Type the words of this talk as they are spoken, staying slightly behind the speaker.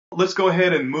let's go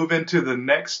ahead and move into the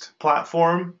next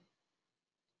platform.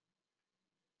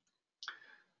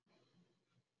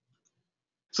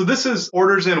 So this is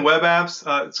Orders in Web Apps.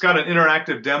 It's got an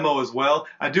interactive demo as well.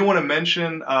 I do want to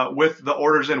mention with the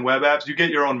Orders in Web Apps, you get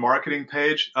your own marketing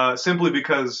page simply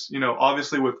because, you know,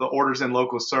 obviously with the Orders in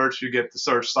Local Search, you get the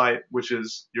search site, which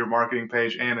is your marketing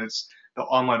page, and it's the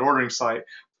online ordering site.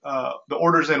 The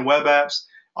Orders in Web Apps,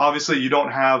 obviously you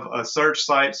don't have a search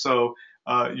site, so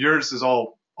yours is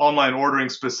all online ordering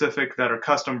specific that are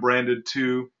custom branded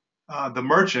to the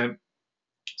merchant.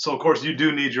 So of course you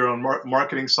do need your own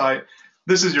marketing site.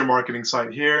 This is your marketing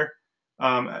site here.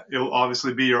 It'll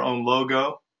obviously be your own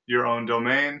logo, your own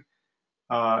domain,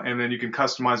 and then you can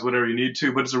customize whatever you need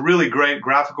to. But it's a really great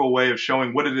graphical way of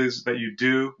showing what it is that you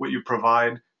do, what you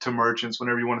provide to merchants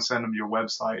whenever you want to send them your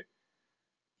website.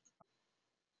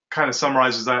 Kind of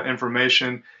summarizes that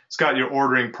information. It's got your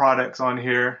ordering products on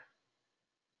here,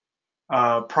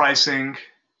 pricing.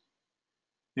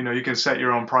 You know, you can set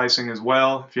your own pricing as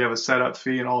well if you have a setup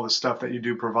fee and all the stuff that you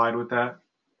do provide with that.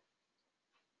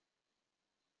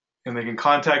 And they can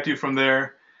contact you from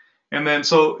there. And then,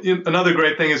 so another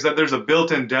great thing is that there's a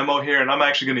built-in demo here, and I'm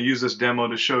actually going to use this demo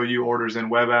to show you Orders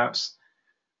in Web Apps.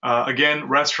 Again,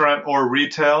 restaurant or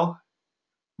retail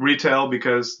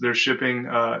because there's shipping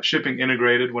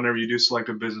integrated whenever you do select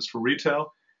a business for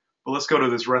retail. But let's go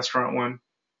to this restaurant one.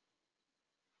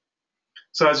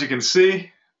 So as you can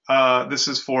see, this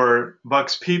is for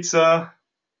Buck's Pizza.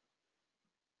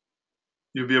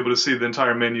 You'll be able to see the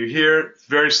entire menu here. It's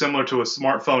very similar to a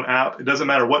smartphone app. It doesn't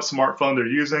matter what smartphone they're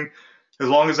using. As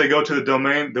long as they go to the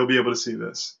domain, they'll be able to see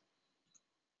this.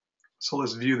 So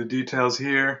let's view the details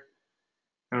here.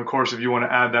 And of course, if you want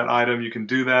to add that item, you can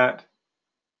do that.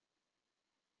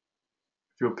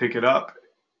 If you'll pick it up.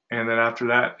 And then after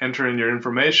that, enter in your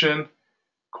information. Of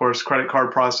course, credit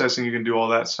card processing, you can do all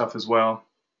that stuff as well.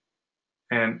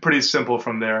 And pretty simple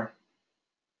from there.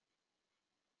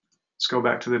 Let's go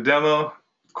back to the demo.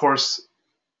 Of course,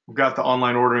 we've got the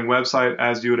online ordering website,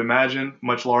 as you would imagine,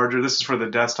 much larger. This is for the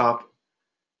desktop.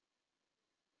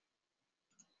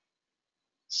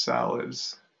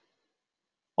 Salads.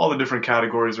 All the different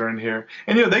categories are in here.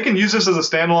 And you know, they can use this as a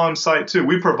standalone site too.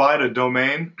 We provide a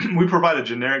domain. We provide a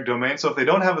generic domain. So if they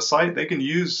don't have a site, they can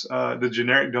use the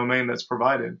generic domain that's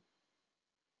provided.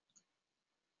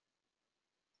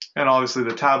 And obviously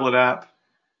the tablet app.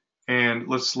 And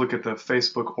let's look at the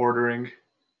Facebook ordering.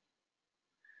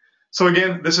 So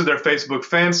again, this is their Facebook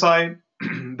fan site.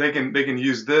 They can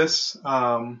use this.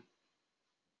 You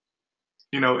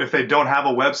know, if they don't have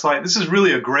a website, this is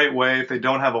really a great way if they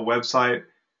don't have a website.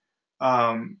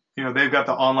 You know, they've got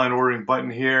the online ordering button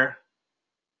here.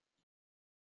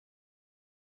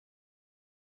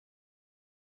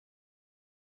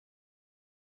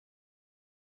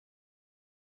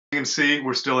 You can see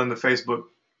we're still in the Facebook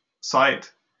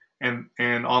site, and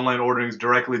online ordering is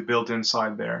directly built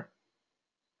inside there.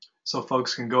 So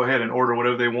folks can go ahead and order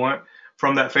whatever they want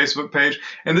from that Facebook page.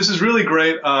 And this is really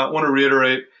great. I want to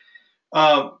reiterate,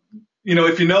 you know,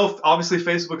 if you know, obviously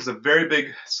Facebook is a very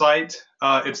big site.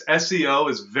 Its SEO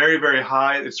is very, very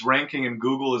high. Its ranking in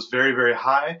Google is very, very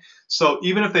high. So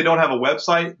even if they don't have a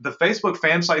website, the Facebook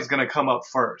fan site is going to come up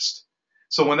first.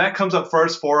 So when that comes up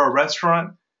first for a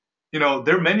restaurant, you know,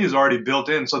 their menu is already built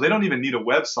in, so they don't even need a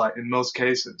website in most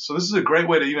cases. So this is a great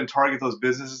way to even target those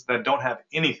businesses that don't have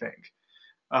anything.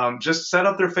 Just set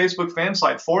up their Facebook fan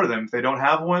site for them. If they don't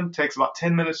have one, it takes about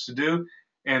 10 minutes to do,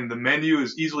 and the menu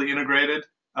is easily integrated.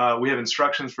 We have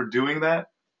instructions for doing that.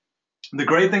 The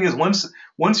great thing is once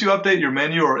you update your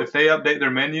menu, or if they update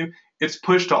their menu, it's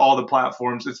pushed to all the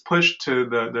platforms. It's pushed to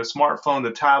the smartphone,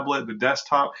 the tablet, the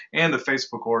desktop, and the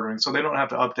Facebook ordering, so they don't have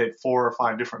to update 4 or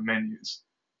 5 different menus.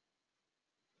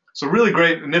 So really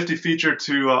great, nifty feature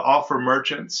to offer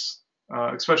merchants,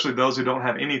 especially those who don't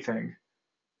have anything.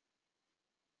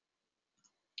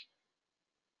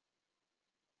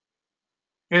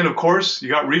 And of course, you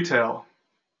got retail.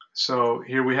 So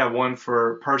here we have one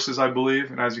for purses, I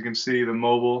believe. And as you can see, the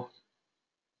mobile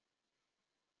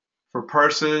for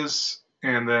purses.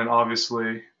 And then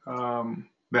obviously,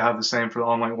 they have the same for the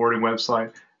online ordering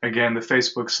website. Again, the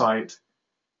Facebook site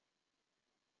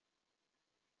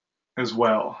as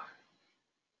well.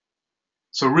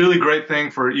 So really great thing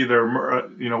for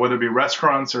either, you know, whether it be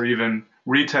restaurants or even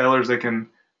retailers. They can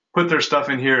put their stuff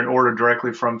in here and order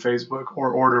directly from Facebook,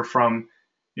 or order from,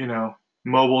 you know,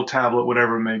 mobile, tablet,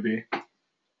 whatever it may be.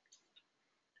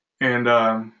 And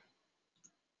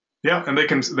yeah, and they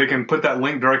can put that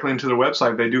link directly into their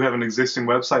website. They do have an existing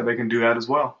website. They can do that as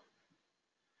well.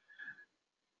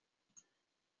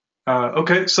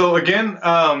 Okay, so again,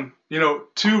 you know,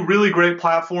 2 really great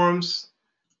platforms.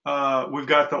 We've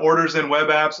got the orders in web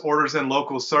apps, orders in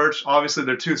local search. Obviously,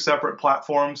 they're two separate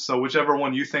platforms, so whichever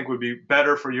one you think would be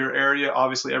better for your area.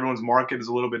 Obviously, everyone's market is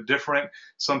a little bit different.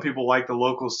 Some people like the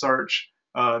local search.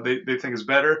 They think is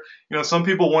better. Some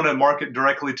people want to market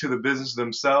directly to the business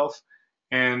themselves,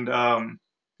 and and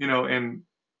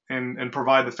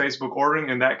provide the Facebook ordering.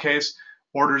 In that case,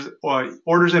 orders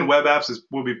in web apps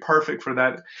will be perfect for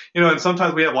that. And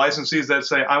sometimes we have licensees that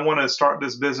say, I want to start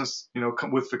this business,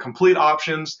 with the complete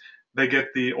options. They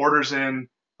get the orders in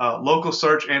local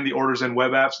search and the orders in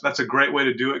web apps. That's a great way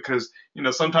to do it because,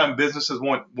 sometimes businesses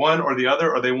want one or the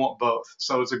other, or they want both.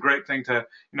 So it's a great thing to,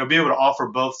 be able to offer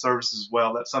both services as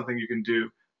well. That's something you can do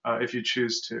if you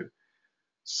choose to.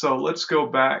 So let's go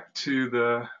back to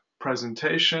the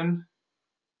presentation.